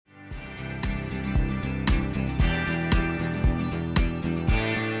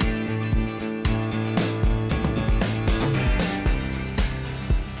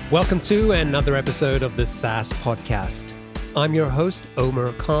Welcome to another episode of the SaaS podcast. I'm your host,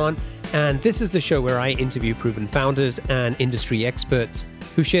 Omar Khan, and this is the show where I interview proven founders and industry experts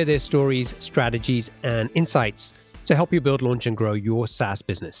who share their stories, strategies, and insights to help you build, launch, and grow your SaaS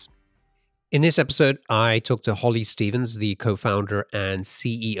business. In this episode, I talked to Holly Stevens, the co-founder and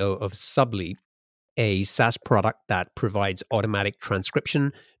CEO of Subly, a SaaS product that provides automatic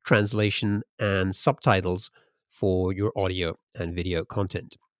transcription, translation, and subtitles for your audio and video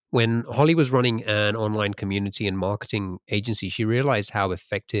content. When Holly was running an online community and marketing agency, she realized how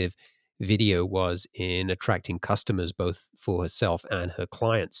effective video was in attracting customers, both for herself and her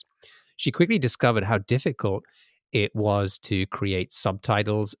clients. She quickly discovered how difficult it was to create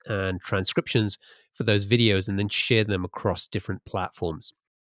subtitles and transcriptions for those videos and then share them across different platforms.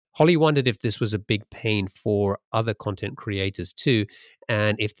 Holly wondered if this was a big pain for other content creators too,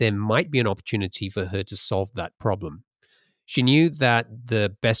 and if there might be an opportunity for her to solve that problem. She knew that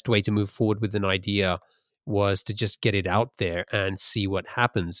the best way to move forward with an idea was to just get it out there and see what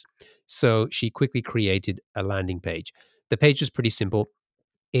happens. So she quickly created a landing page. The page was pretty simple.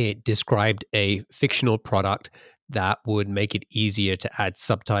 It described a fictional product that would make it easier to add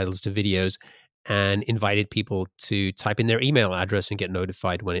subtitles to videos and invited people to type in their email address and get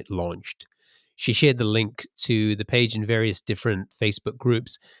notified when it launched. She shared the link to the page in various different Facebook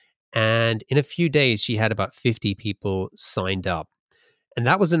groups, and in a few days, she had about 50 people signed up. And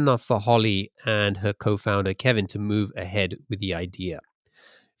that was enough for Holly and her co-founder, Kevin, to move ahead with the idea.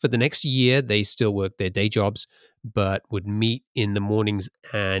 For the next year, they still worked their day jobs, but would meet in the mornings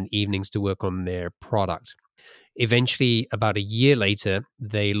and evenings to work on their product. Eventually, about a year later,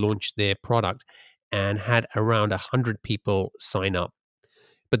 they launched their product and had around 100 people sign up.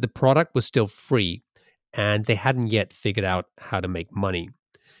 But the product was still free, and they hadn't yet figured out how to make money.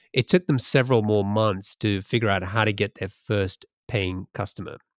 It took them several more months to figure out how to get their first paying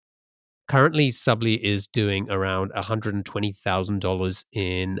customer. Currently, Subly is doing around $120,000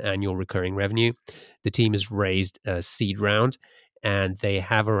 in annual recurring revenue. The team has raised a seed round, and they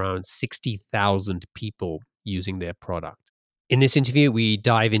have around 60,000 people using their product. In this interview, we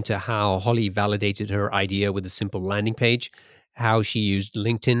dive into how Holly validated her idea with a simple landing page, how she used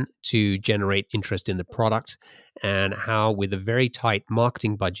LinkedIn to generate interest in the product, and how, with a very tight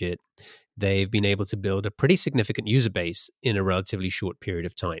marketing budget, they've been able to build a pretty significant user base in a relatively short period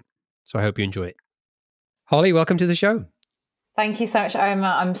of time. So I hope you enjoy it. Holly, welcome to the show. Thank you so much,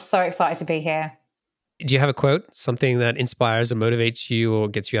 Omar. I'm so excited to be here. Do you have a quote, something that inspires or motivates you or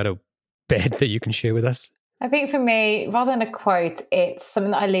gets you out of bed that you can share with us? I think for me, rather than a quote, it's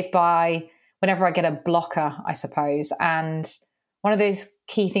something that I live by whenever I get a blocker, I suppose. And one of those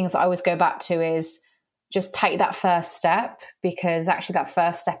key things that I always go back to is just take that first step, because actually that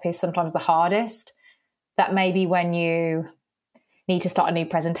first step is sometimes the hardest. That maybe when you need to start a new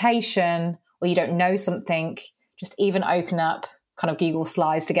presentation or you don't know something, just even open up kind of Google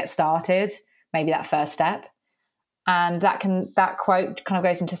Slides to get started, maybe that first step. And that quote kind of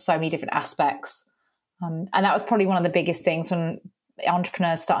goes into so many different aspects. And that was probably one of the biggest things when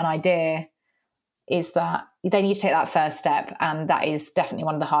entrepreneurs start an idea, is that they need to take that first step. And that is definitely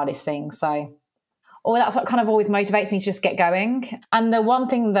one of the hardest things. So, that's what kind of always motivates me to just get going. And the one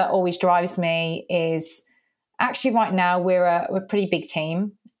thing that always drives me is actually right now we're a pretty big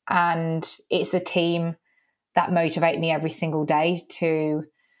team, and it's the team that motivate me every single day to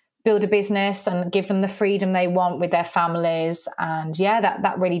build a business and give them the freedom they want with their families. And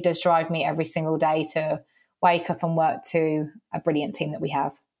that really does drive me every single day to wake up and work to a brilliant team that we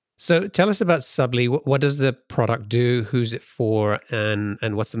have. So tell us about Subly. What does the product do? Who's it for? And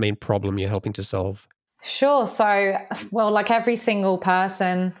what's the main problem you're helping to solve? Sure. So, like every single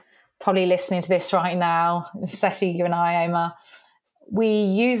person probably listening to this right now, especially you and I, Omar, we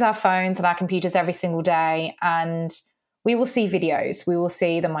use our phones and our computers every single day, and we will see videos. We will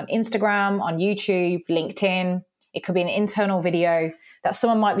see them on Instagram, on YouTube, LinkedIn. It could be an internal video that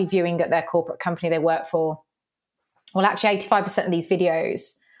someone might be viewing at their corporate company they work for. Well, actually, 85% of these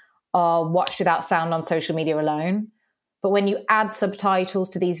videos are watched without sound on social media alone. But when you add subtitles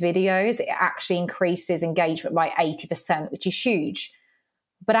to these videos, it actually increases engagement by 80%, which is huge.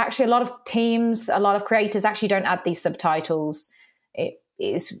 But actually, a lot of teams, a lot of creators actually don't add these subtitles. It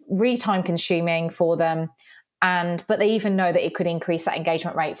is really time consuming for them. But they even know that it could increase that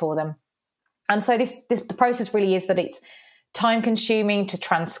engagement rate for them. And so the process really is that it's time consuming to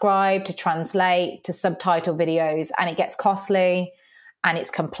transcribe, to translate, to subtitle videos, and it gets costly, and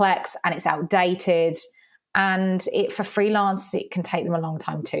it's complex, and it's outdated, and for freelance, it can take them a long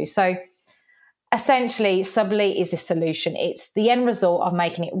time too. So essentially, Subly is the solution. It's the end result of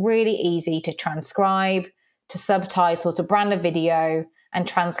making it really easy to transcribe, to subtitle, to brand a video, and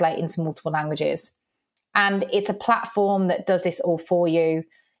translate into multiple languages. And it's a platform that does this all for you.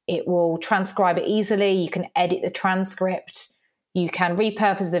 It will transcribe it easily. You can edit the transcript. You can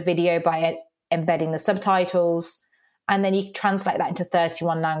repurpose the video by embedding the subtitles. And then you translate that into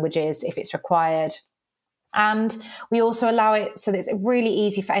 31 languages if it's required. And we also allow it so that it's really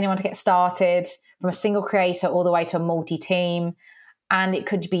easy for anyone to get started, from a single creator all the way to a multi-team. And it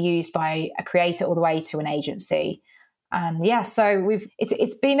could be used by a creator all the way to an agency. And yeah, so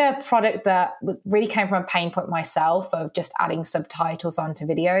it's been a product that really came from a pain point myself of just adding subtitles onto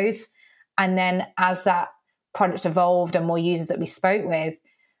videos. And then as that product evolved and more users that we spoke with,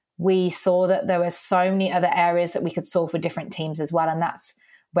 we saw that there were so many other areas that we could solve for different teams as well. And that's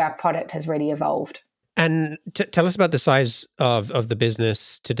where our product has really evolved. And tell us about the size of the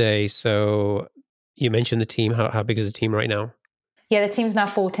business today. So you mentioned the team. How big is the team right now? Yeah, the team's now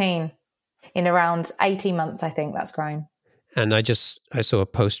 14. In around 18 months, I think that's grown. And I saw a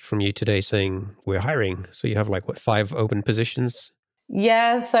post from you today saying we're hiring. So you have 5 open positions?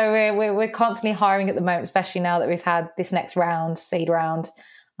 Yeah, so we're constantly hiring at the moment, especially now that we've had this next round, seed round.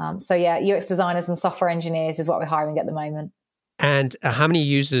 So yeah, UX designers and software engineers is what we're hiring at the moment. And how many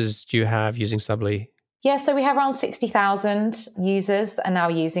users do you have using Subbly? Yeah, so we have around 60,000 users that are now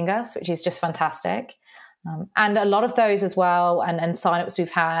using us, which is just fantastic. And a lot of those as well, and signups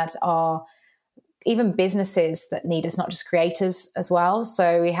we've had are even businesses that need us, not just creators as well.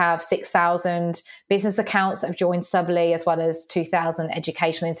 So we have 6,000 business accounts that have joined Subbly, as well as 2,000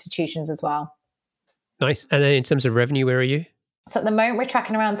 educational institutions as well. Nice. And then in terms of revenue, where are you? So at the moment, we're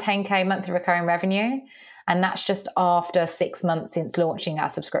tracking around 10K monthly recurring revenue. And that's just after 6 months since launching our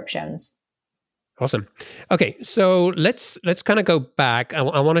subscriptions. Awesome. Okay, so let's kind of go back. I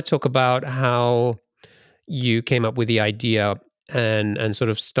want to talk about how you came up with the idea and sort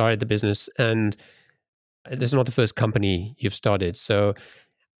of started the business. And this is not the first company you've started. So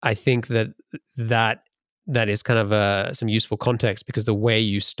I think that is kind of some useful context, because the way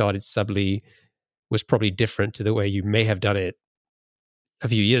you started Subbly was probably different to the way you may have done it a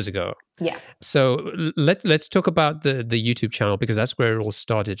few years ago. Yeah. So let's talk about the YouTube channel, because that's where it all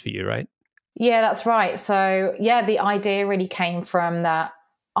started for you, right? Yeah, that's right. So yeah, the idea really came from that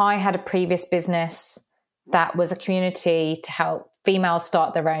I had a previous business that was a community to help females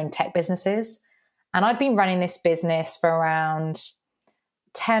start their own tech businesses. And I'd been running this business for around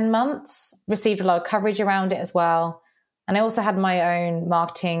 10 months, received a lot of coverage around it as well. And I also had my own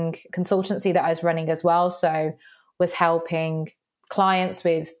marketing consultancy that I was running as well. So was helping clients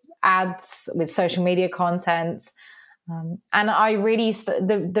with ads, with social media content. And I really,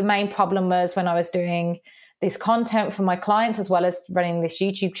 the main problem was when I was doing this content for my clients, as well as running this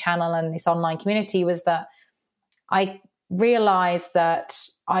YouTube channel and this online community, was that I realized that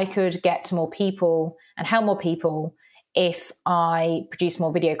I could get to more people and help more people if I produce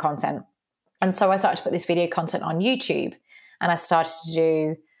more video content. And so I started to put this video content on YouTube, and I started to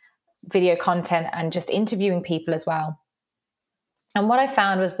do video content and just interviewing people as well. And what I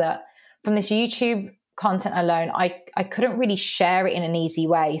found was that from this YouTube content alone, I couldn't really share it in an easy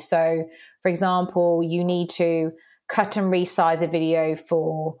way. So, for example, you need to cut and resize a video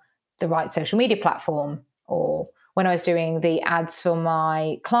for the right social media platform. Or when I was doing the ads for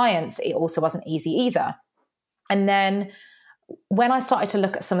my clients, it also wasn't easy either. And then when I started to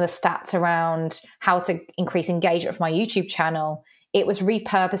look at some of the stats around how to increase engagement for my YouTube channel, it was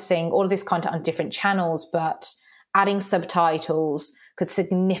repurposing all of this content on different channels, but adding subtitles could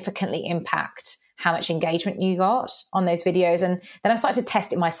significantly impact how much engagement you got on those videos. And then I started to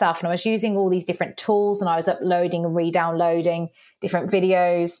test it myself, and I was using all these different tools, and I was uploading and re-downloading different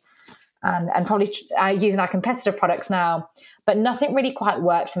videos and probably using our competitor products now. But nothing really quite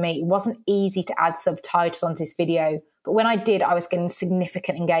worked for me. It wasn't easy to add subtitles onto this video. But when I did, I was getting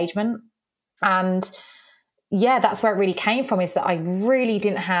significant engagement. And yeah, that's where it really came from, is that I really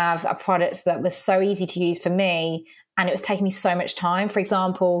didn't have a product that was so easy to use for me. And it was taking me so much time. For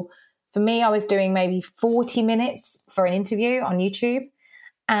example, for me, I was doing maybe 40 minutes for an interview on YouTube.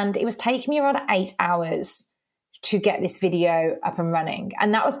 And it was taking me around 8 hours to get this video up and running.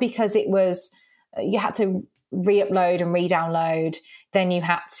 And that was because you had to re-upload and re-download. Then you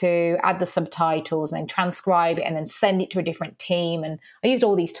had to add the subtitles and then transcribe it and then send it to a different team. And I used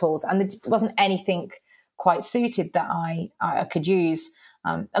all these tools, and there wasn't anything quite suited that I could use.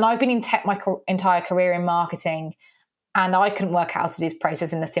 And I've been in tech my entire career in marketing, and I couldn't work out how to do this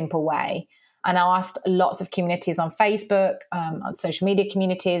process in a simple way. And I asked lots of communities on Facebook, on social media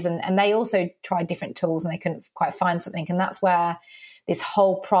communities, and they also tried different tools and they couldn't quite find something. And that's where this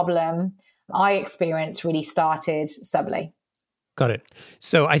whole problem I experienced really started Subbly. Got it.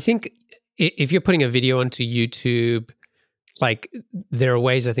 So I think if you're putting a video onto YouTube, Like there are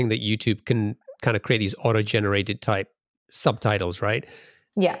ways I think that YouTube can kind of create these auto-generated type subtitles, right?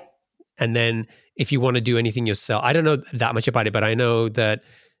 Yeah. And then if you want to do anything yourself, I don't know that much about it, but I know that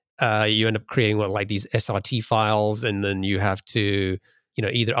you end up creating like these SRT files, and then you have to,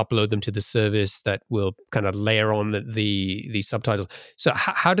 either upload them to the service that will kind of layer on the subtitles. So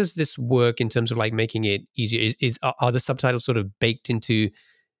how does this work in terms of like making it easier? Are the subtitles sort of baked into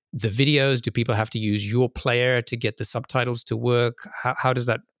the videos? Do people have to use your player to get the subtitles to work? How does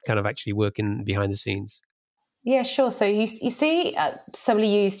that kind of actually work in behind the scenes? Yeah, sure. So you see Subly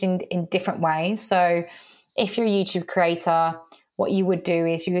used in different ways. So if you're a YouTube creator, what you would do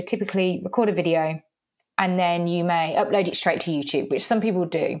is you would typically record a video and then you may upload it straight to YouTube, which some people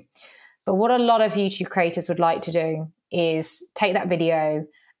do. But what a lot of YouTube creators would like to do is take that video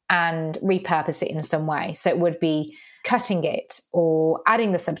and repurpose it in some way. So it would be cutting it or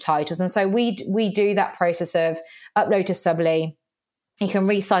adding the subtitles. And so we do that process of upload to Subly. You can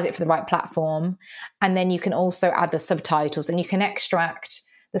resize it for the right platform. And then you can also add the subtitles, and you can extract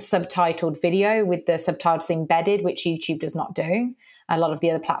the subtitled video with the subtitles embedded, which YouTube does not do. A lot of the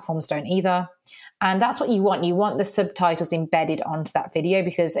other platforms don't either. And that's what you want. You want the subtitles embedded onto that video,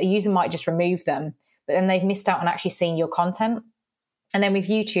 because a user might just remove them, but then they've missed out on actually seeing your content. And then with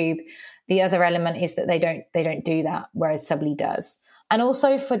YouTube, the other element is that they don't do that, whereas Subly does. And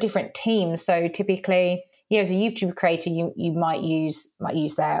also for different teams. So typically, as a YouTube creator, you might use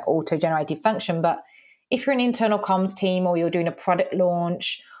their auto-generated function. But if you're an internal comms team, or you're doing a product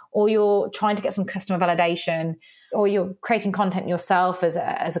launch, or you're trying to get some customer validation, or you're creating content yourself as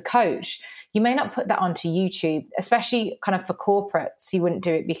a coach, you may not put that onto YouTube, especially kind of for corporates. You wouldn't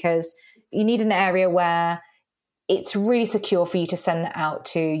do it because you need an area where it's really secure for you to send that out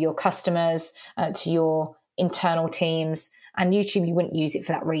to your customers, to your internal teams. And YouTube, you wouldn't use it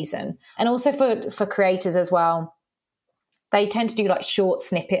for that reason. And also for creators as well, they tend to do like short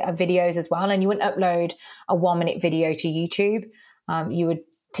snippet of videos as well. And you wouldn't upload a 1-minute video to YouTube. You would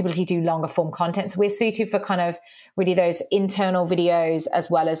typically do longer form content. So we're suited for kind of really those internal videos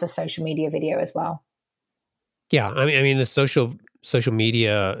as well as a social media video as well. Yeah, I mean the social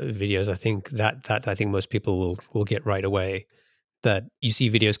media videos, I think that I think most people will get right away. That you see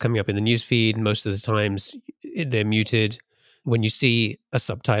videos coming up in the newsfeed, most of the times they're muted. When you see a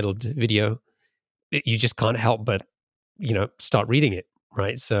subtitled video, you just can't help but start reading it,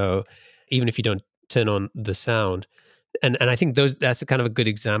 right? So even if you don't turn on the sound, and I think that's a kind of a good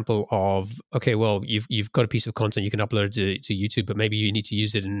example of, okay, well, you've got a piece of content you can upload to YouTube, but maybe you need to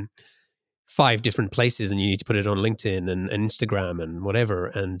use it in 5 different places, and you need to put it on LinkedIn and Instagram and whatever.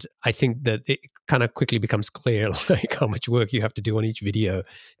 And I think that it kind of quickly becomes clear like how much work you have to do on each video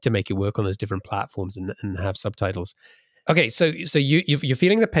to make it work on those different platforms and have subtitles. Okay, so you're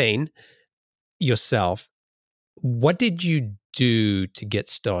feeling the pain yourself. What did you do to get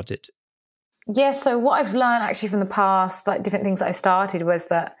started? Yeah, so what I've learned actually from the past, like different things that I started, was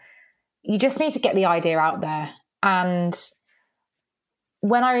that you just need to get the idea out there. And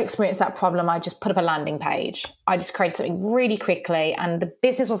when I experienced that problem, I just put up a landing page. I just created something really quickly, and the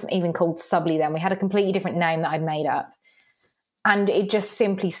business wasn't even called Subly then. We had a completely different name that I'd made up. And it just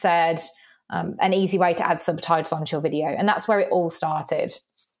simply said an easy way to add subtitles onto your video. And that's where it all started.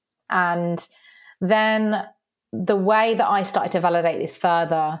 And then the way that I started to validate this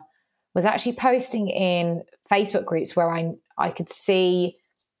further was actually posting in Facebook groups where I could see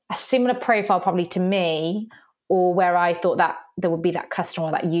a similar profile probably to me, or where I thought that there would be that customer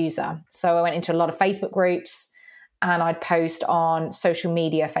or that user. So I went into a lot of Facebook groups, and I'd post on social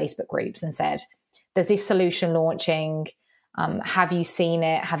media Facebook groups and said, there's this solution launching. Have you seen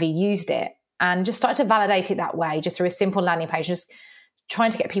it? Have you used it? And just started to validate it that way, just through a simple landing page, just trying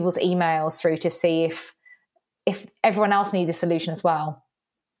to get people's emails through to see if everyone else needed the solution as well.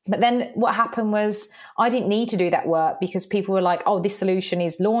 But then what happened was I didn't need to do that work, because people were like, oh, this solution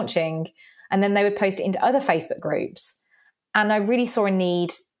is launching. And then they would post it into other Facebook groups. And I really saw a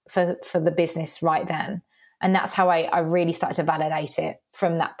need for the business right then. And that's how I really started to validate it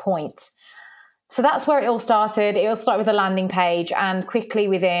from that point. So that's where it all started. It all started with a landing page. And quickly,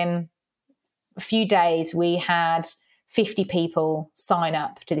 within a few days, we had 50 people sign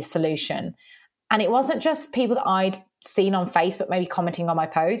up to this solution. And it wasn't just people that I'd seen on Facebook maybe commenting on my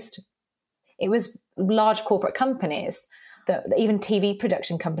post. It was large corporate companies, even TV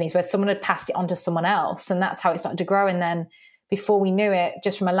production companies, where someone had passed it on to someone else. And that's how it started to grow. And then before we knew it,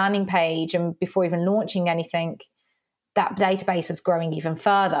 just from a landing page and before even launching anything, that database was growing even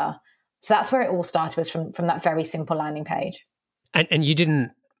further. So that's where it all started, was from that very simple landing page. And you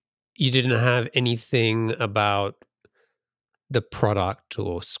didn't have anything about the product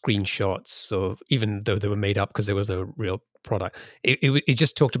or screenshots, or even though they were made up because there was no real product. It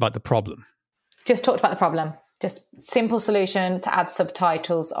just talked about the problem. Just talked about the problem. Just simple solution to add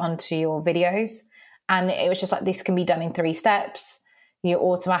subtitles onto your videos. And it was just like, this can be done in 3 steps. You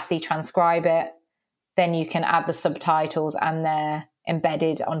automatically transcribe it. Then you can add the subtitles and they're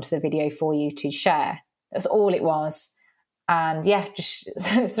embedded onto the video for you to share. That's all it was. And yeah, just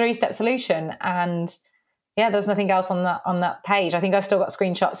 3-step solution. And yeah, there's nothing else on that page. I think I've still got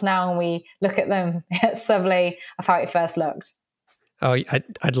screenshots now and we look at them. It's lovely of how it first looked. Oh,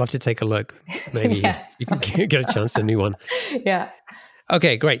 I'd love to take a look. Maybe you can get a chance, a new one. Yeah.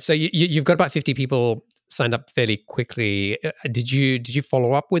 Okay, great. So you've got about 50 people signed up fairly quickly. Did you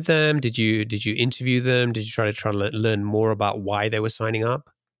follow up with them? Did you interview them? Did you try to learn more about why they were signing up?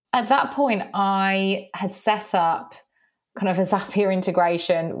 At that point, I had set up kind of a Zapier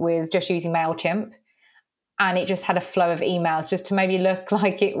integration with just using MailChimp. And it just had a flow of emails just to maybe look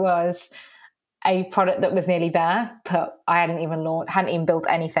like it was a product that was nearly there, but I hadn't even built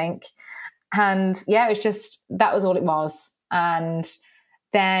anything. And yeah, it was just, that was all it was. And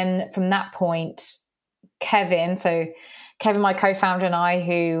then from that point, Kevin, my co-founder, and I,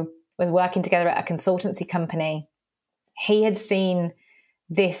 who was working together at a consultancy company, he had seen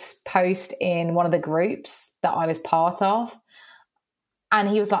this post in one of the groups that I was part of. And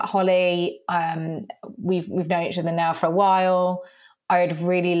he was like, Holly, we've known each other now for a while. I would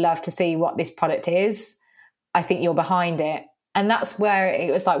really love to see what this product is. I think you're behind it. And that's where it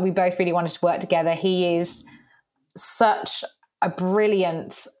was like, we both really wanted to work together. He is such a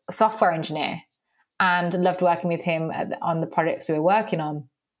brilliant software engineer and loved working with him on the projects we were working on.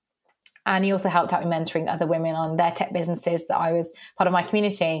 And he also helped out with mentoring other women on their tech businesses that I was part of my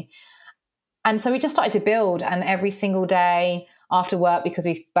community. And so we just started to build, and every single day after work, because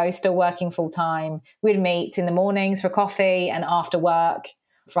we were both still working full time, we'd meet in the mornings for coffee and after work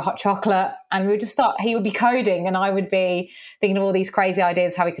for hot chocolate. And we would just he would be coding and I would be thinking of all these crazy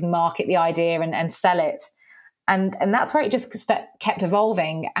ideas, how we could market the idea and sell it. And that's where it just kept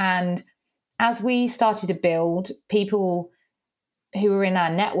evolving. And as we started to build, people who were in our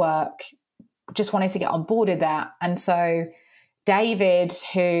network just wanted to get on board with that. And so David,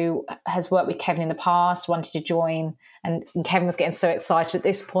 who has worked with Kevin in the past, wanted to join. And Kevin was getting so excited at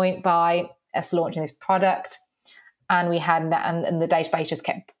this point by us launching this product. And we had that, and the database just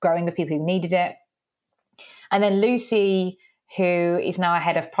kept growing with people who needed it. And then Lucy, who is now our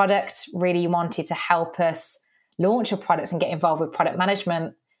head of product, really wanted to help us launch a product and get involved with product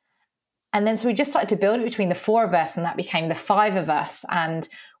management. And then so we just started to build it between the 4 of us, and that became the 5 of us. And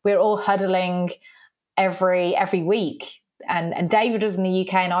we're all huddling every week. And David was in the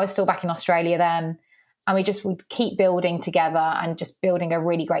UK and I was still back in Australia then. And we just would keep building together and just building a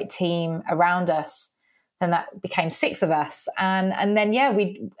really great team around us. And that became 6 of us. And then, yeah,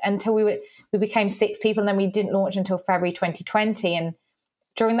 we became 6 people, and then we didn't launch until February 2020. And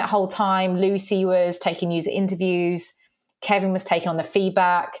during that whole time, Lucy was taking user interviews. Kevin was taking on the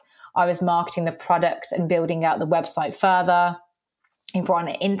feedback. I was marketing the product and building out the website further. We brought on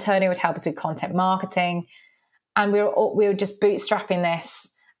an intern who would help us with content marketing. And we were just bootstrapping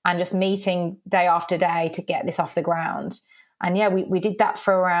this and just meeting day after day to get this off the ground. And yeah, we did that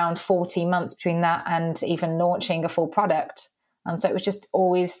for around 14 months between that and even launching a full product. And so it was just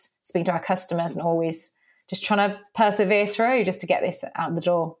always speaking to our customers and always just trying to persevere through just to get this out the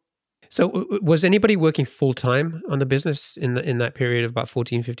door. So was anybody working full-time on the business in that period of about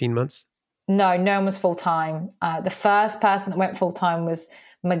 14, 15 months? No one was full-time. The first person that went full-time was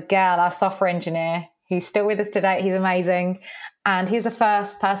Miguel, our software engineer, who's still with us today. He's amazing. And he's the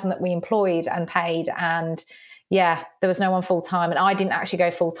first person that we employed and paid. And yeah, there was no one full-time. And I didn't actually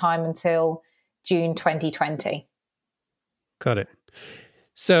go full-time until June 2020. Got it.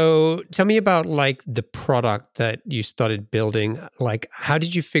 So tell me about like the product that you started building. Like, how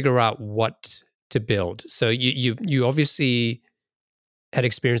did you figure out what to build? So you obviously had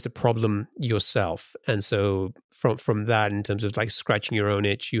experienced the problem yourself. And so from that, in terms of like scratching your own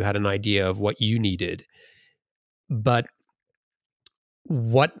itch, you had an idea of what you needed. But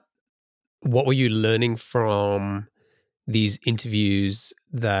what were you learning from these interviews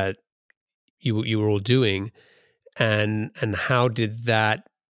that you were all doing, and how did that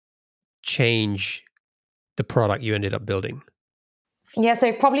change the product you ended up building? Yeah,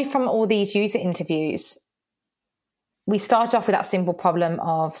 so probably from all these user interviews, we started off with that simple problem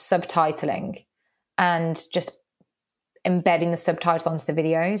of subtitling and just embedding the subtitles onto the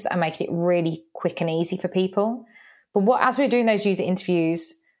videos and making it really quick and easy for people. But as we were doing those user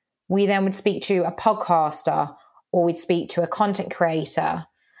interviews, we then would speak to a podcaster, or we'd speak to a content creator,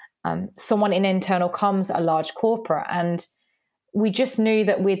 someone in internal comms at a large corporate. And we just knew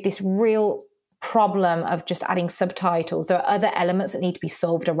that with this real problem of just adding subtitles. There are other elements that need to be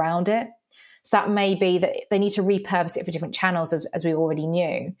solved around it. So that may be that they need to repurpose it for different channels, as we already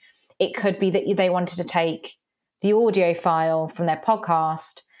knew. It could be that they wanted to take the audio file from their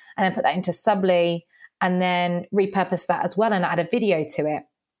podcast and then put that into Subly and then repurpose that as well and add a video to it.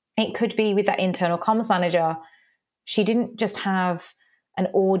 It could be with that internal comms manager. She didn't just have an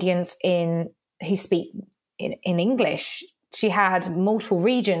audience who speak in English. She had multiple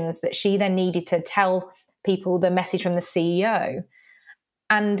regions that she then needed to tell people the message from the CEO.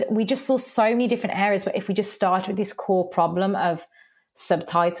 And we just saw so many different areas where if we just started with this core problem of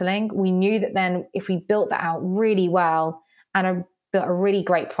subtitling, we knew that then if we built that out really well and built a really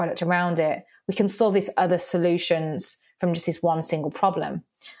great product around it, we can solve these other solutions from just this one single problem.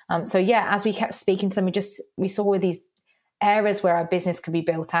 So yeah, as we kept speaking to them, we saw all these areas where our business could be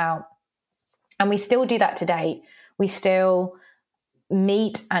built out. And we still do that today. We still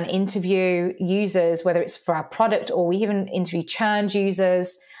meet and interview users, whether it's for our product or we even interview churned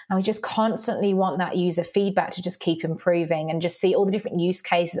users. And we just constantly want that user feedback to just keep improving and just see all the different use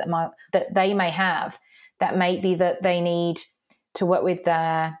cases that they may have. That may be that they need to work with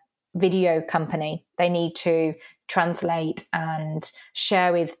their video company. They need to translate and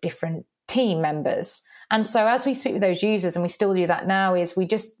share with different team members. And so as we speak with those users, and we still do that now, is we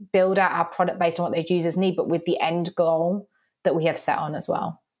just build out our product based on what those users need, but with the end goal that we have set on as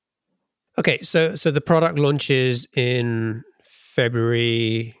well. Okay, so the product launches in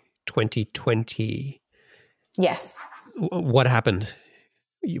February 2020. Yes. What happened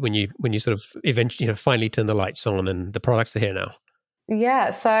when you sort of eventually finally turned the lights on and the products are here now?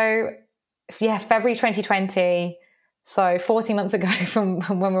 Yeah, so February 2020. So 14 months ago from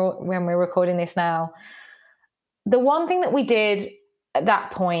when we're recording this now. The one thing that we did at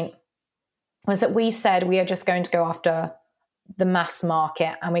that point was that we said we are just going to go after the mass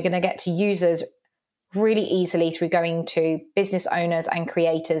market and we're going to get to users really easily through going to business owners and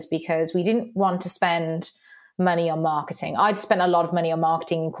creators, because we didn't want to spend money on marketing. I'd spent a lot of money on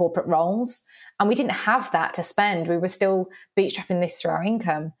marketing in corporate roles and we didn't have that to spend. We were still bootstrapping this through our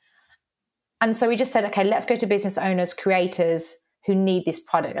income. And so we just said, okay, let's go to business owners, creators who need this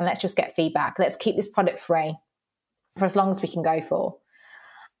product and let's just get feedback. Let's keep this product free for as long as we can go for.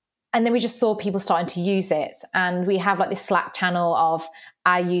 And then we just saw people starting to use it. And we have like this Slack channel of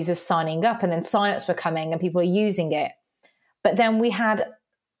our users signing up, and then signups were coming and people are using it. But then we had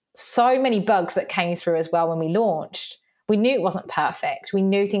so many bugs that came through as well when we launched. We knew it wasn't perfect. We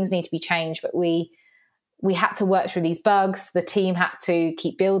knew things need to be changed, but we had to work through these bugs. The team had to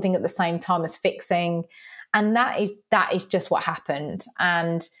keep building at the same time as fixing. And that is just what happened.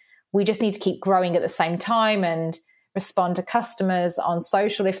 And we just need to keep growing at the same time and respond to customers on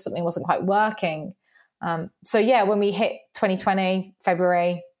social if something wasn't quite working. When we hit 2020,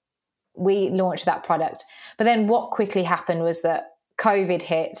 February, we launched that product. But then what quickly happened was that COVID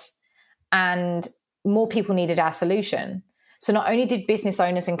hit and more people needed our solution. So not only did business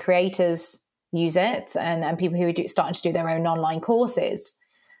owners and creators use it and people who were starting to do their own online courses,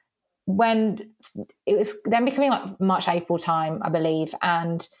 when it was then becoming like March, April time, I believe,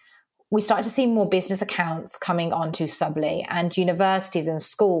 and we started to see more business accounts coming onto Subly and universities and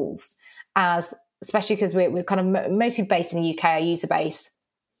schools, especially because we're kind of mostly based in the UK, our user base,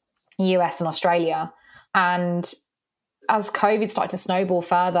 US and Australia. And as COVID started to snowball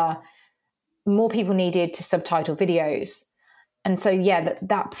further, more people needed to subtitle videos. And so,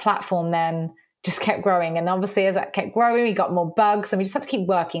 that platform then just kept growing. And obviously as that kept growing, we got more bugs and we just had to keep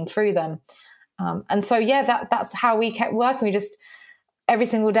working through them. That's how we kept working. We just, every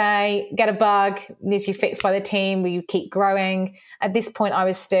single day, get a bug, needs to be fixed by the team. We keep growing. At this point, I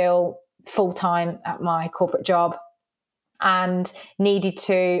was still full-time at my corporate job and needed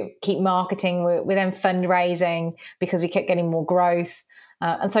to keep marketing. We're then fundraising because we kept getting more growth.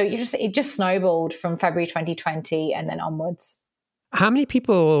 And so it just snowballed from February 2020 and then onwards. How many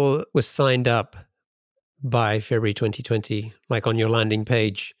people were signed up by February 2020, like on your landing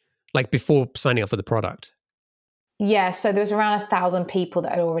page, like before signing up for the product? Yeah, so there was around 1,000 people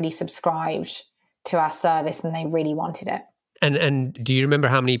that had already subscribed to our service and they really wanted it. And do you remember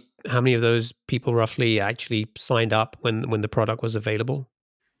how many of those people roughly actually signed up when the product was available?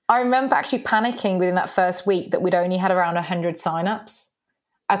 I remember actually panicking within that first week that we'd only had around 100 signups.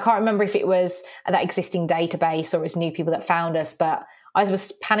 I can't remember if it was that existing database or it was new people that found us, but I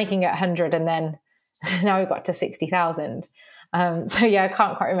was panicking at 100 and then now we got to 60,000. I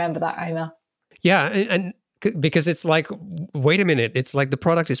can't quite remember that, Omer. Yeah, and because it's like, wait a minute, it's like the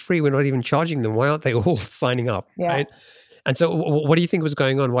product is free. We're not even charging them. Why aren't they all signing up? Yeah. Right. And so what do you think was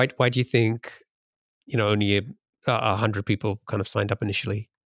going on? Why do you think, only 100 people kind of signed up initially?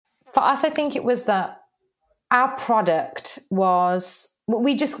 For us, I think it was that our product was,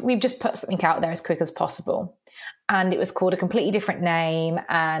 we've just put something out there as quick as possible. And it was called a completely different name.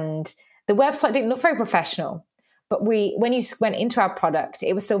 And the website didn't look very professional. But when you went into our product,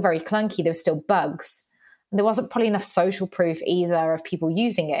 it was still very clunky. There were still bugs. And there wasn't probably enough social proof either of people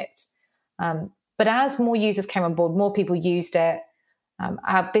using it. But as more users came on board, more people used it.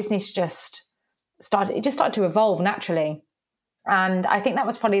 Our business just started to evolve naturally. And I think that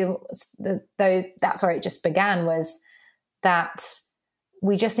was probably that's where it just began, was that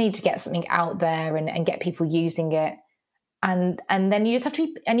we just need to get something out there and get people using it. And then you just have to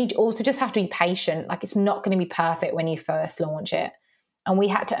be, and you also just have to be patient. Like, it's not going to be perfect when you first launch it. And we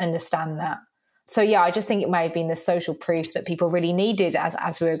had to understand that. So yeah, I just think it may have been the social proof that people really needed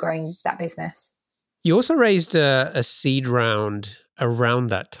as we were growing that business. You also raised a seed round around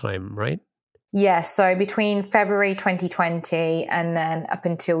that time, right? Yeah, so between February 2020 and then up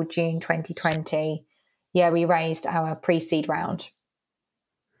until June 2020, we raised our pre-seed round.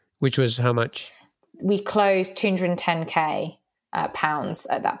 Which was how much? We closed 210k pounds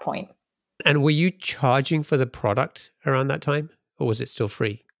at that point. And were you charging for the product around that time, or was it still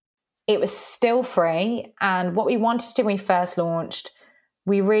free? It was still free. And what we wanted to do when we first launched,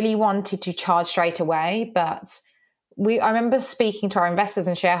 we really wanted to charge straight away. But I remember speaking to our investors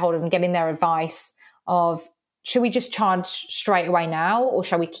and shareholders and getting their advice of, should we just charge straight away now, or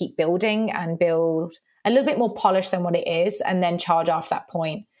shall we keep building and build a little bit more polished than what it is and then charge after that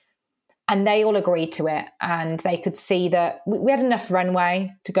point? And they all agreed to it. And they could see that we had enough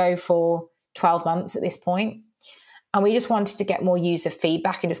runway to go for 12 months at this point. And we just wanted to get more user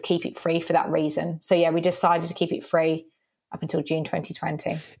feedback and just keep it free for that reason. So yeah, we decided to keep it free up until June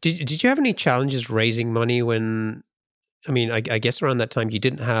 2020. Did you have any challenges raising money when, I guess around that time you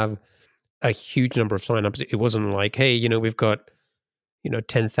didn't have a huge number of signups. It wasn't like, hey, we've got,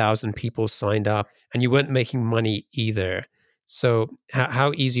 10,000 people signed up, and you weren't making money either. So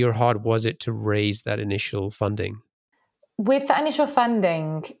how easy or hard was it to raise that initial funding? With the initial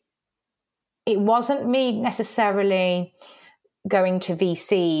funding, it wasn't me necessarily going to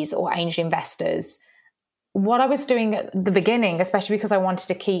VCs or angel investors. What I was doing at the beginning, especially because I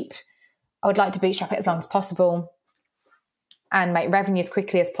would like to bootstrap it as long as possible and make revenue as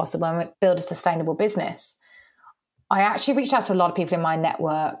quickly as possible and build a sustainable business. I actually reached out to a lot of people in my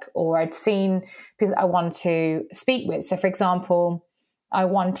network, or I'd seen people that I want to speak with. So for example, I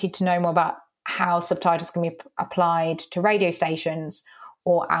wanted to know more about how subtitles can be applied to radio stations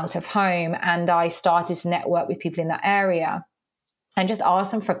or out of home. And I started to network with people in that area and just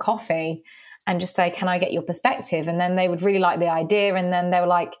ask them for a coffee and just say, can I get your perspective? And then they would really like the idea. And then they were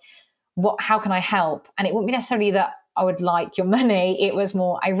like, how can I help? And it wouldn't be necessarily that I would like your money. It was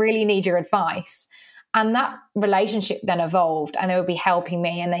more, I really need your advice. And that relationship then evolved, and they would be helping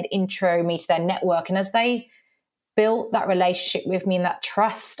me and they'd intro me to their network. And as they built that relationship with me and that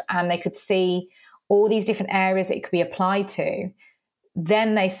trust, and they could see all these different areas that it could be applied to,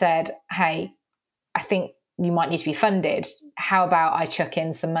 then they said, hey, I think you might need to be funded. How about I chuck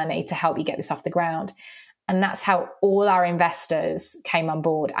in some money to help you get this off the ground? And that's how all our investors came on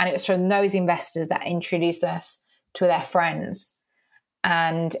board. And it was from those investors that introduced us to their friends.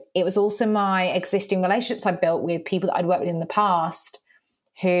 And it was also my existing relationships I built with people that I'd worked with in the past,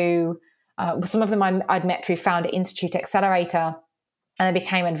 who some of them I'd met through Founder Institute Accelerator, and they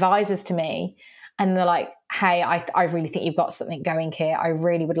became advisors to me. And they're like, hey, I really think you've got something going here. I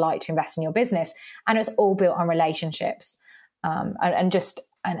really would like to invest in your business. And it's all built on relationships and just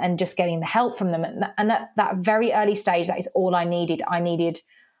getting the help from them. And at that very early stage, that is all I needed. I needed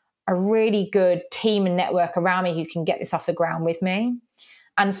a really good team and network around me who can get this off the ground with me.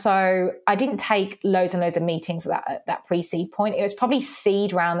 And so I didn't take loads and loads of meetings at that pre-seed point. It was probably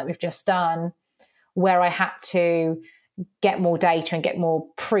seed round that we've just done, where I had to get more data and get more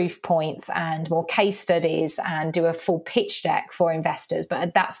proof points and more case studies and do a full pitch deck for investors. But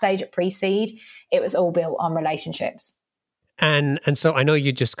at that stage at pre-seed, it was all built on relationships. And so I know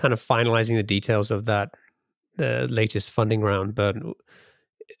you're just kind of finalizing the details of the latest funding round, but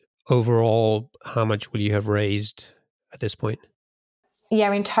overall, how much will you have raised at this point?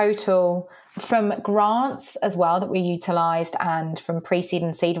 Yeah, in total, from grants as well that we utilised and from pre-seed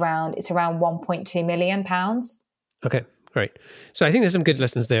and seed round, it's around £1.2 million. Okay, great. So I think there's some good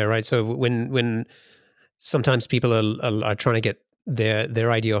lessons there, right? So when sometimes people are trying to get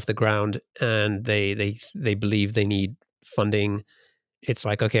their idea off the ground and they believe they need funding, it's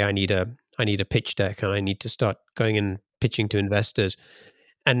like, okay, I need a pitch deck and I need to start going and pitching to investors.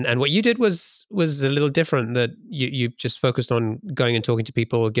 And what you did was a little different, that you just focused on going and talking to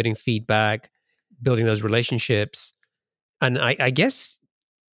people, getting feedback, building those relationships. And I guess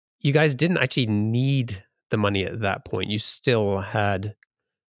you guys didn't actually need the money at that point. You still had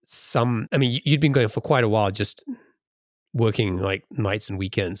some, I mean, you'd been going for quite a while, just working like nights and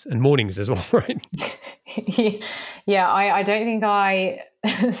weekends and mornings as well, right? Yeah, I don't think I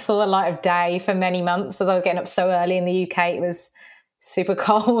saw the light of day for many months as I was getting up so early in the UK. It was super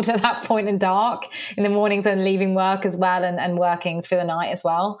cold at that point and dark in the mornings and leaving work as well and working through the night as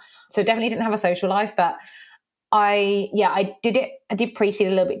well. So definitely didn't have a social life, but I did pre-seed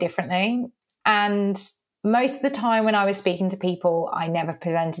a little bit differently. And most of the time when I was speaking to people, I never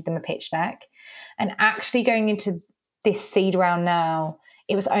presented them a pitch deck. And actually going into this seed round now,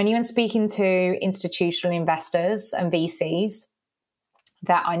 it was only when speaking to institutional investors and VCs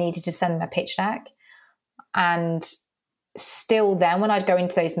that I needed to send them a pitch deck. And still then when I'd go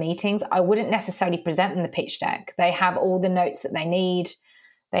into those meetings, I wouldn't necessarily present them the pitch deck. They have all the notes that they need.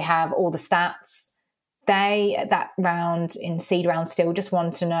 They have all the stats. They, at that round, in seed round, still just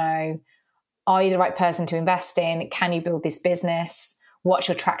want to know, are you the right person to invest in? Can you build this business? What's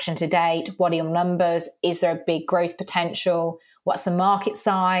your traction to date? What are your numbers? Is there a big growth potential? What's the market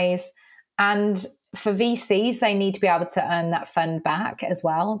size? And for VCs, they need to be able to earn that fund back as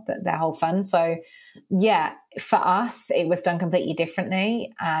well, their whole fund. So yeah, for us, it was done completely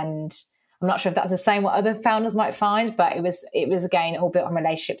differently. And I'm not sure if that's the same what other founders might find, but it was again all built on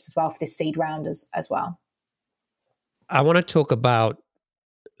relationships as well for this seed round as well. I want to talk about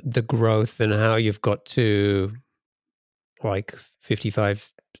the growth and how you've got to like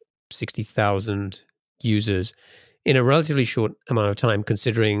 55, 60,000 users in a relatively short amount of time,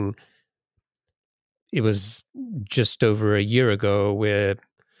 considering it was just over a year ago where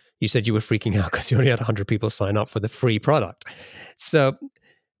you said you were freaking out because you only had 100 people sign up for the free product. So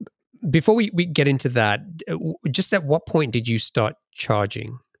before we get into that, just at what point did you start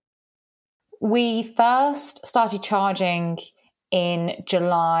charging? We first started charging in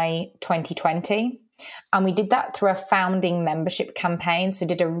July 2020, and we did that through a founding membership campaign. So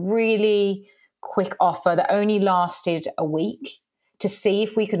did a really quick offer that only lasted a week to see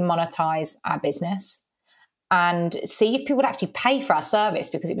if we could monetize our business and see if people would actually pay for our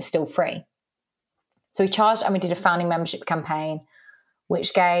service because it was still free. So we charged and we did a founding membership campaign,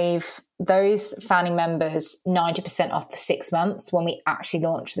 which gave those founding members 90% off for 6 months when we actually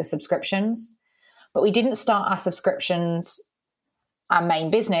launched the subscriptions. But we didn't start our subscriptions, our main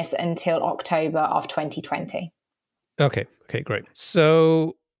business, until October of 2020. Okay, great.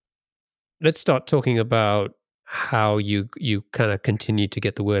 So let's start talking about how you kind of continue to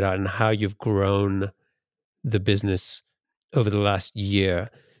get the word out and how you've grown the business over the last year.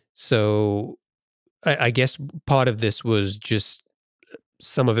 So I guess part of this was just,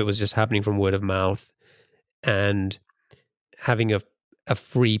 some of it was just happening from word of mouth, and having a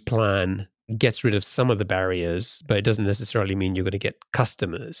free plan gets rid of some of the barriers, but it doesn't necessarily mean you're going to get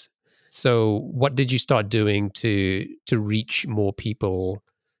customers. So what did you start doing to reach more people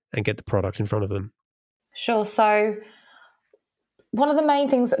and get the product in front of them? Sure. So one of the main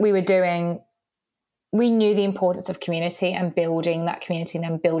things that we were doing, we knew the importance of community and building that community and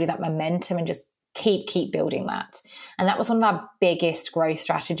then building that momentum and just keep building that. And that was one of our biggest growth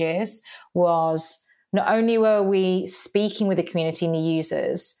strategies. Was not only were we speaking with the community and the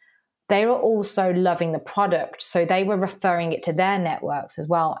users, they were also loving the product. So they were referring it to their networks as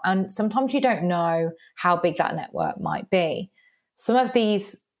well. And sometimes you don't know how big that network might be. Some of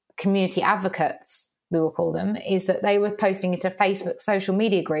these community advocates, we will call them, is that they were posting it to Facebook social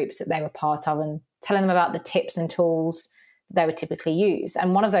media groups that they were part of and telling them about the tips and tools they would typically use.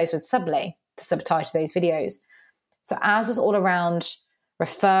 And one of those was Subly, to subtitle those videos. So ours was all around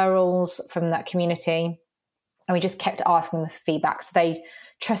referrals from that community. And we just kept asking them for feedback. So they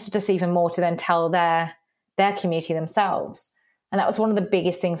trusted us even more to then tell their community themselves. And that was one of the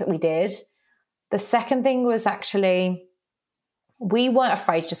biggest things that we did. The second thing was actually, we weren't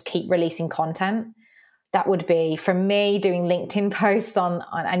afraid to just keep releasing content. That would be, from me, doing LinkedIn posts on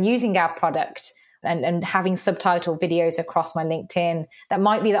and using our product and having subtitled videos across my LinkedIn. That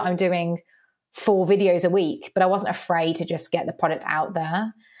might be that I'm doing 4 videos a week, but I wasn't afraid to just get the product out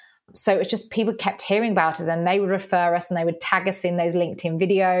there. So it's just people kept hearing about us and they would refer us and they would tag us in those LinkedIn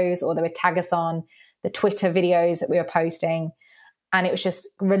videos, or they would tag us on the Twitter videos that we were posting. And it was just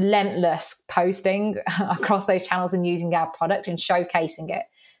relentless posting across those channels and using our product and showcasing it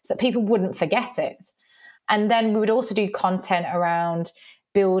so that people wouldn't forget it. And then we would also do content around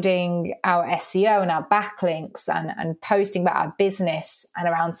building our SEO and our backlinks and posting about our business and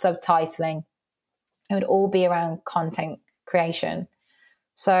around subtitling. It would all be around content creation.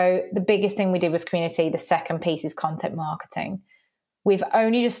 So the biggest thing we did was community. The second piece is content marketing. We've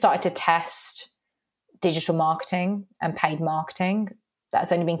only just started to test digital marketing and paid marketing.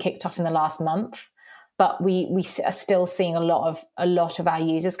 that's only been kicked off in the last month. But we are still seeing a lot of our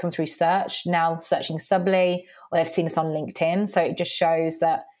users come through search, now searching Subly, or they've seen us on LinkedIn. So it just shows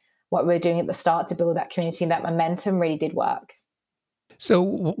that what we were doing at the start to build that community and that momentum really did work. So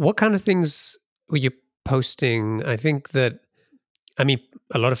what kind of things were you posting? I think that, I mean,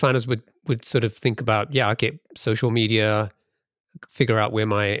 a lot of founders would sort of think about, yeah, okay, social media, figure out where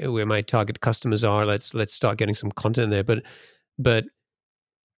my target customers are. Let's start getting some content there. But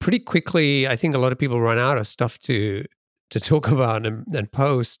pretty quickly, I think a lot of people run out of stuff to talk about and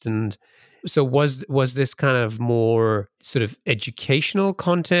post. And so was this kind of more sort of educational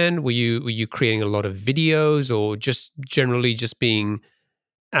content? Were you creating a lot of videos, or just generally just being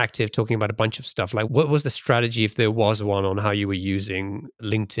active, talking about a bunch of stuff? Like, what was the strategy, if there was one, on how you were using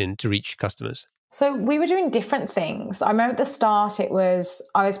LinkedIn to reach customers? So we were doing different things. I remember at the start, I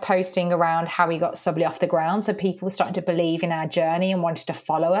was posting around how we got Subly off the ground. So people were starting to believe in our journey and wanted to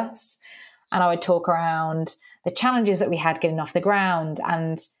follow us. And I would talk around the challenges that we had getting off the ground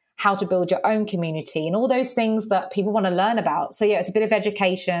and how to build your own community and all those things that people want to learn about. So yeah, it's a bit of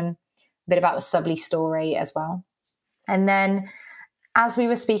education, a bit about the Subly story as well. And then as we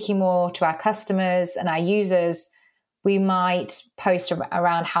were speaking more to our customers and our users, we might post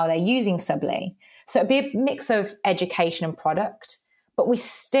around how they're using Subly. So it'd be a mix of education and product, but we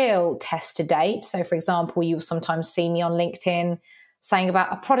still test to date. So for example, you'll sometimes see me on LinkedIn saying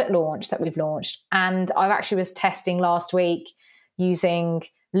about a product launch that we've launched. And I actually was testing last week using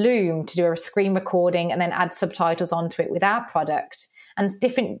Loom to do a screen recording and then add subtitles onto it with our product and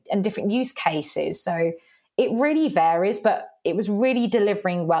different use cases. So it really varies, but it was really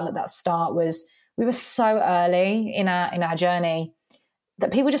delivering well at that start. We were so early in our journey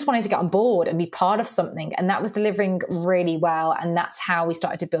that people just wanted to get on board and be part of something. And that was delivering really well. And that's how we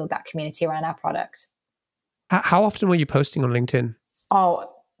started to build that community around our product. How often were you posting on LinkedIn?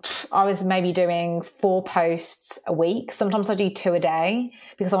 Oh, I was maybe doing 4 posts a week. Sometimes I do 2 a day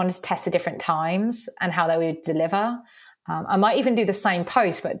because I wanted to test the different times and how they would deliver. I might even do the same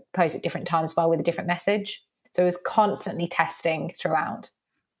post, but post at different times while with a different message. So it was constantly testing throughout.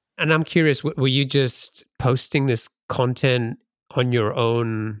 And I'm curious, were you just posting this content on your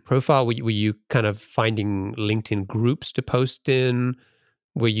own profile? Were you kind of finding LinkedIn groups to post in?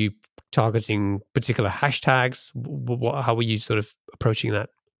 Were you targeting particular hashtags? How were you sort of approaching that?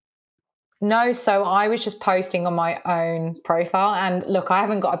 No, so I was just posting on my own profile. And look, I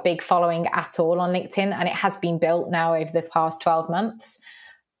haven't got a big following at all on LinkedIn, and it has been built now over the past 12 months.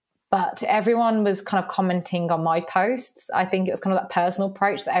 But everyone was kind of commenting on my posts. I think it was kind of that personal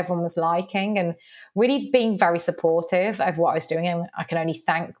approach that everyone was liking and really being very supportive of what I was doing. And I can only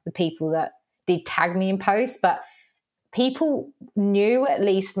thank the people that did tag me in posts. But people knew at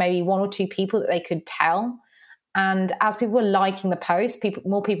least maybe 1 or 2 people that they could tell. And as people were liking the post,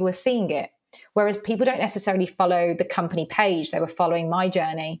 more people were seeing it. Whereas people don't necessarily follow the company page. They were following my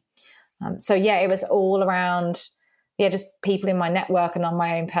journey. So yeah, it was all around, just people in my network and on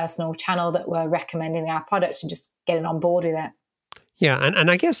my own personal channel that were recommending our products and just getting on board with it. Yeah,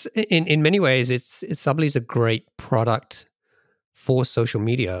 and I guess in many ways, Subly is a great product for social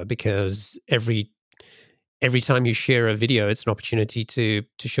media, because every time you share a video, it's an opportunity to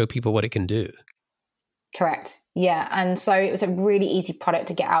show people what it can do. Correct. Yeah. And so it was a really easy product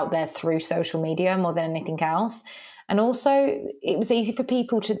to get out there through social media more than anything else. And also it was easy for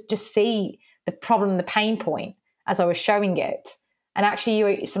people to just see the problem, the pain point as I was showing it. And actually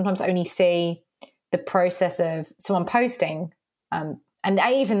you sometimes only see the process of someone posting. And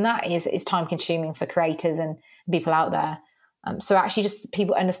even that is time consuming for creators and people out there. So actually just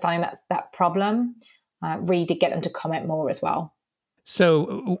people understanding that problem really did get them to comment more as well.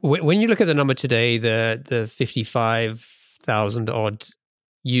 So when you look at the number today, the 55,000 odd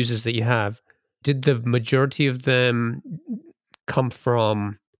users that you have, did the majority of them come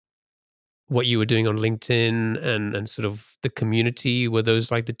from what you were doing on LinkedIn and sort of the community? Were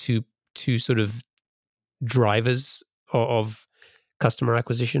those like the two sort of drivers of customer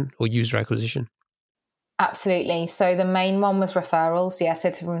acquisition or user acquisition? Absolutely. So the main one was referrals. Yeah,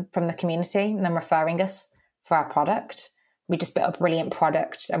 so from the community and then referring us for our product. We just built a brilliant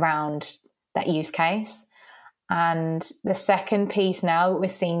product around that use case. And the second piece now that we're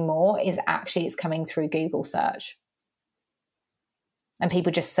seeing more is actually it's coming through Google search. And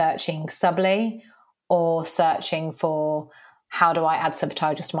people just searching Subly or searching for how do I add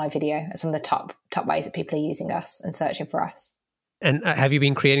subtitles to my video? Some of the top ways that people are using us and searching for us. And have you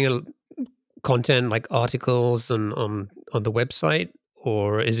been creating content like articles on the website,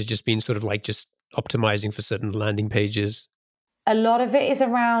 or is it just been sort of like just optimizing for certain landing pages? A lot of it is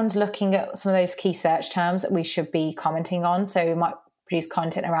around looking at some of those key search terms that we should be commenting on. So we might produce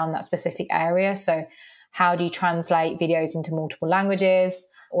content around that specific area. So how do you translate videos into multiple languages?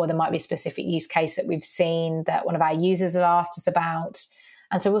 Or there might be a specific use case that we've seen that one of our users have asked us about.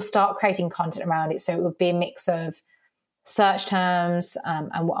 And so we'll start creating content around it. So it would be a mix of search terms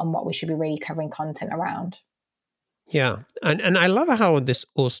and what we should be really covering content around. Yeah. And I love how this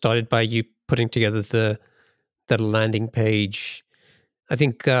all started by you putting together the landing page. I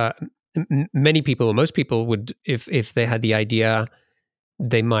think many people, or most people would, if they had the idea,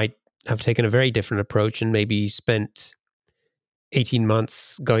 they might have taken a very different approach and maybe spent 18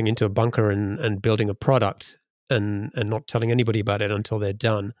 months going into a bunker and building a product and not telling anybody about it until they're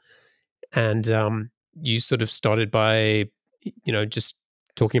done. And you sort of started by, just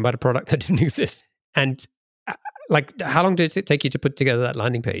talking about a product that didn't exist. And how long did it take you to put together that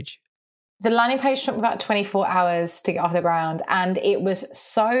landing page? The landing page took about 24 hours to get off the ground, and it was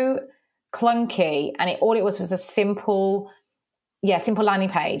so clunky. And all it was a simple landing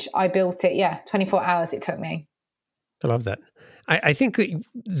page. I built it. 24 hours it took me. I love that. I think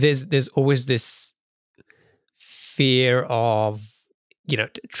there's always this fear of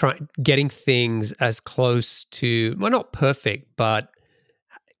getting things as close to, well, not perfect, but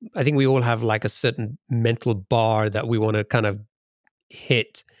I think we all have like a certain mental bar that we want to kind of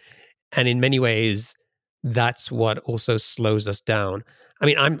hit. And in many ways, that's what also slows us down. I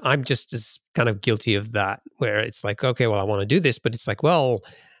mean, I'm just as kind of guilty of that, where it's like, okay, well, I want to do this, but it's like, well,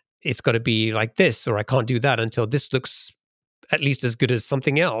 it's got to be like this, or I can't do that until this looks at least as good as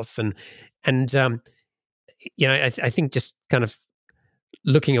something else. And I think just kind of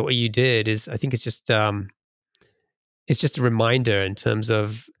looking at what you did is, I think it's just a reminder in terms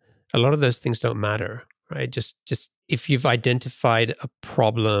of a lot of those things don't matter, right? Just if you've identified a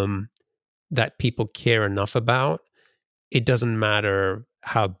problem that people care enough about, it doesn't matter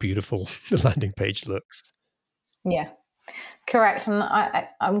how beautiful the landing page looks. Yeah, correct. And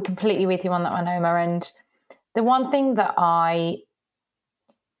I'm completely with you on that one, Omar. And the one thing that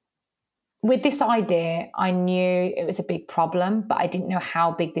with this idea, I knew it was a big problem, but I didn't know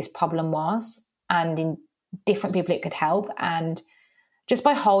how big this problem was and in different people it could help. And just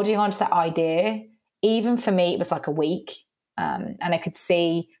by holding on to that idea, even for me, it was like a week. And I could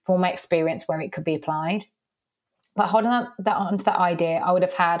see from my experience where it could be applied. But holding onto that idea, I would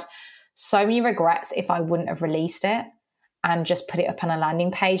have had so many regrets if I wouldn't have released it and just put it up on a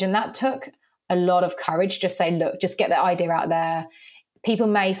landing page. And that took a lot of courage. Just say, look, just get the idea out there. People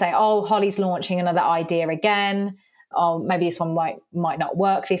may say, oh, Holly's launching another idea again. Or maybe this one might not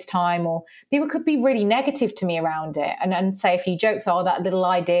work this time. Or people could be really negative to me around it and say a few jokes. Oh, that little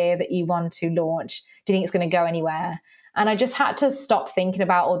idea that you want to launch, do you think it's going to go anywhere? And I just had to stop thinking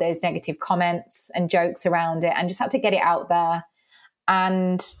about all those negative comments and jokes around it and just had to get it out there.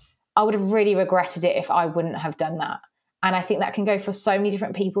 And I would have really regretted it if I wouldn't have done that. And I think that can go for so many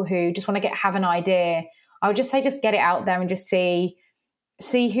different people who just want to have an idea. I would just say, just get it out there and just see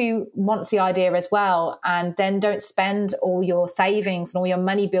who wants the idea as well. And then don't spend all your savings and all your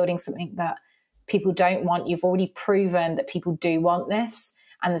money building something that people don't want. You've already proven that people do want this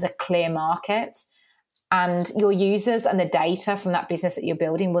and there's a clear market. And your users and the data from that business that you're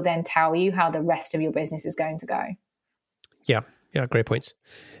building will then tell you how the rest of your business is going to go. Yeah, great points.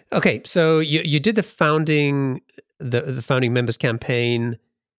 Okay, so you did the founding members campaign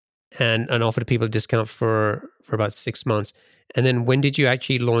and offered people a discount for about 6 months. And then when did you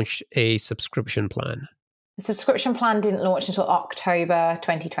actually launch a subscription plan? The subscription plan didn't launch until October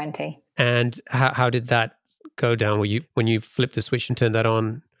 2020. And how did that go down? When you flipped the switch and turned that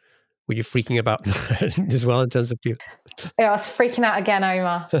on, were you freaking about as well in terms of people? Yeah, I was freaking out again,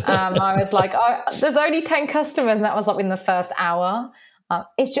 Omar. I was like, oh, there's only 10 customers. And that was like in the first hour.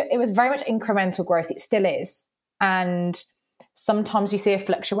 It was very much incremental growth. It still is. And sometimes you see a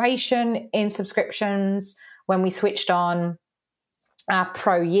fluctuation in subscriptions. When we switched on our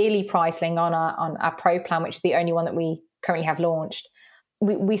pro yearly pricing on our pro plan, which is the only one that we currently have launched,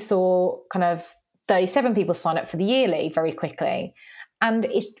 we saw kind of 37 people sign up for the yearly very quickly. And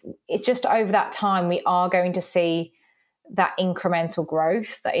it's just over that time, we are going to see that incremental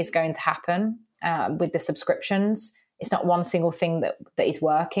growth that is going to happen with the subscriptions. It's not one single thing that is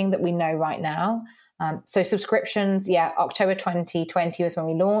working that we know right now. So subscriptions, October 2020 was when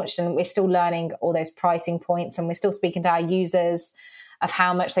we launched, and we're still learning all those pricing points, and we're still speaking to our users of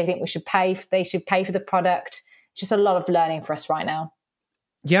how much they think they should pay for the product. It's just a lot of learning for us right now.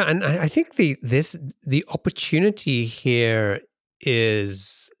 Yeah, and I think the opportunity here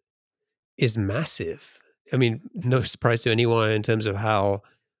is massive. I mean, no surprise to anyone in terms of how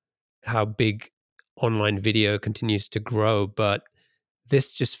big online video continues to grow, but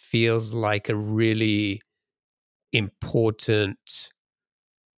this just feels like a really important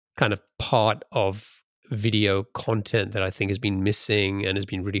kind of part of video content that I think has been missing and has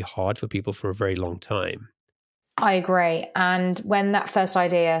been really hard for people for a very long time. I agree. And when that first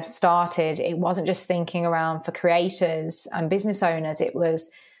idea started, it wasn't just thinking around for creators and business owners. It was,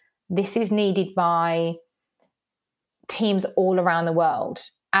 this is needed by teams all around the world.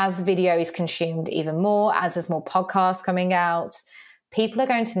 As video is consumed even more, as there's more podcasts coming out, people are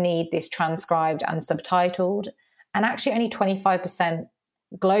going to need this transcribed and subtitled. And actually only 25%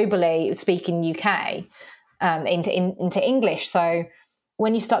 globally speaking UK into English. So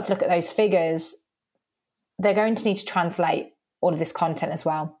when you start to look at those figures, they're going to need to translate all of this content as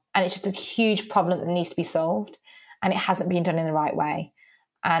well. And it's just a huge problem that needs to be solved. And it hasn't been done in the right way.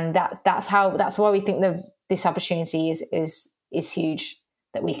 And that's why we think that this opportunity is huge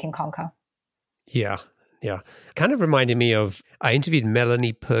that we can conquer. Yeah. Kind of reminded me of, I interviewed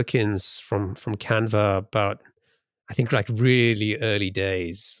Melanie Perkins from Canva about, I think like really early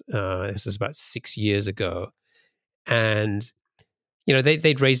days. This was about 6 years ago. And,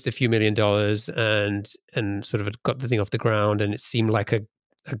 they'd raised a few $1 million and sort of got the thing off the ground, and it seemed like a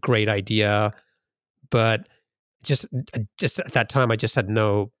great idea. But just at that time, I just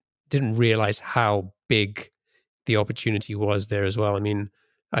didn't realize how big the opportunity was there as well. I mean,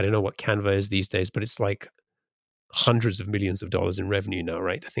 I don't know what Canva is these days, but it's like hundreds of millions of dollars in revenue now,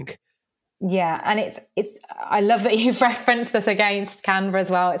 right? I think. Yeah. And it's, I love that you've referenced us against Canva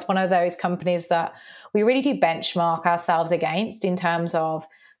as well. It's one of those companies that we really do benchmark ourselves against in terms of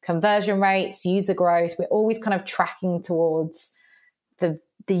conversion rates, user growth. We're always kind of tracking towards the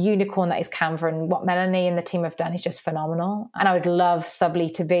unicorn that is Canva, and what Melanie and the team have done is just phenomenal. And I would love Subly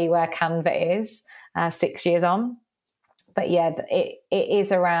to be where Canva is 6 years on. But yeah, it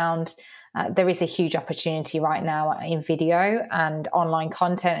is around, there is a huge opportunity right now in video and online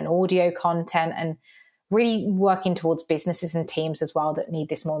content and audio content, and really working towards businesses and teams as well that need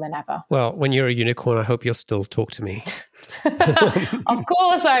this more than ever. Well, when you're a unicorn, I hope you'll still talk to me. Of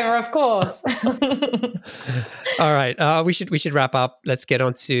course, Omer, of course. All right. We should wrap up. Let's get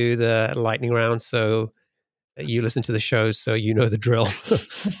on to the lightning round. So you listen to the show, so you know the drill.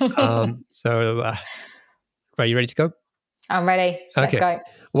 Are you ready to go? I'm ready. Let's go.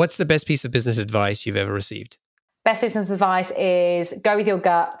 What's the best piece of business advice you've ever received? Best business advice is go with your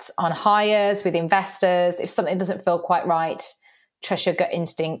gut on hires, with investors. If something doesn't feel quite right, trust your gut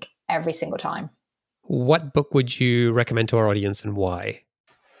instinct every single time. What book would you recommend to our audience and why?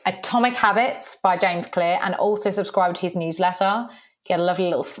 Atomic Habits by James Clear, and also subscribe to his newsletter. Get a lovely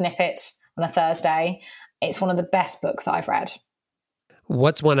little snippet on a Thursday. It's one of the best books I've read.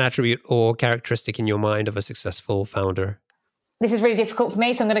 What's one attribute or characteristic in your mind of a successful founder? This is really difficult for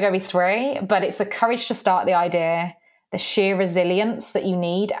me, so I'm going to go with 3, but it's the courage to start the idea, the sheer resilience that you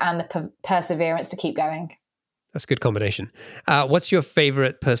need, and the perseverance to keep going. That's a good combination. What's your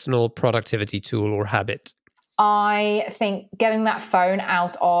favorite personal productivity tool or habit? I think getting that phone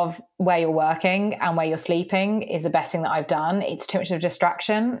out of where you're working and where you're sleeping is the best thing that I've done. It's too much of a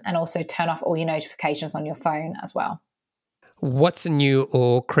distraction, and also turn off all your notifications on your phone as well. What's a new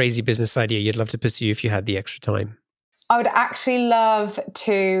or crazy business idea you'd love to pursue if you had the extra time? I would actually love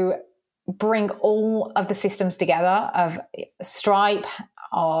to bring all of the systems together of Stripe,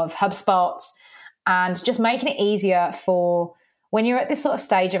 of HubSpot, and just making it easier for when you're at this sort of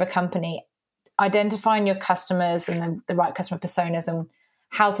stage of a company, identifying your customers and the right customer personas and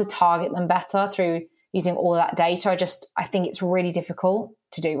how to target them better through using all that data. I think it's really difficult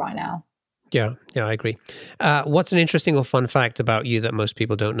to do right now. Yeah, I agree. What's an interesting or fun fact about you that most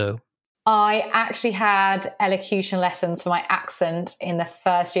people don't know? I actually had elocution lessons for my accent in the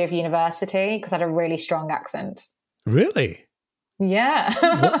first year of university because I had a really strong accent. Really?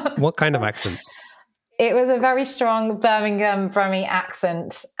 Yeah. What kind of accent? It was a very strong Birmingham Brummie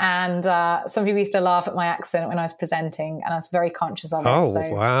accent, and some people used to laugh at my accent when I was presenting, and I was very conscious of it. Oh, so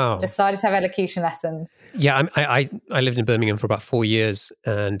wow. I decided to have elocution lessons. Yeah, I lived in Birmingham for about 4 years,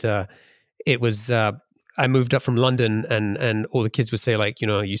 and it was... I moved up from London, and all the kids would say, like,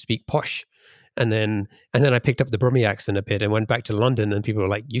 you speak posh. And then I picked up the Brummie accent a bit and went back to London, and people were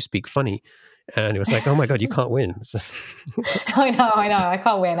like, you speak funny. And it was like, oh my God, you can't win. I know. I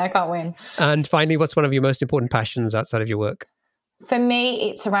can't win. And finally, what's one of your most important passions outside of your work? For me,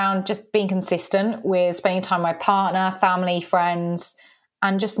 it's around just being consistent with spending time with my partner, family, friends,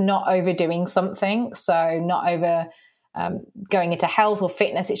 and just not overdoing something. So not over going into health or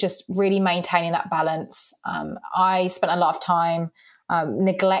fitness. It's just really maintaining that balance. I spent a lot of time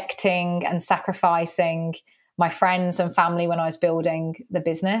neglecting and sacrificing my friends and family when I was building the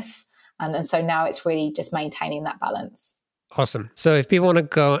business. And so now it's really just maintaining that balance. Awesome. So if people want to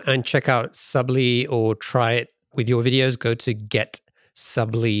go and check out Subly or try it with your videos, go to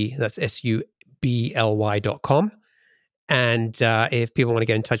Subly, that's SUBLY.com. And if people want to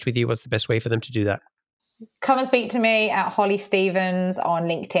get in touch with you, what's the best way for them to do that? Come and speak to me at Holly Stevens on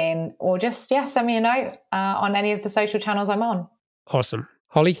LinkedIn, or just, send me a note on any of the social channels I'm on. Awesome.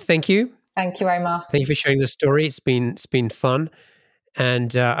 Holly, thank you. Thank you, Omar. Thank you for sharing the story. It's been fun.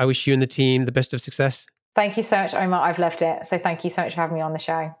 And I wish you and the team the best of success. Thank you so much, Omar. I've loved it. So thank you so much for having me on the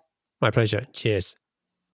show. My pleasure. Cheers.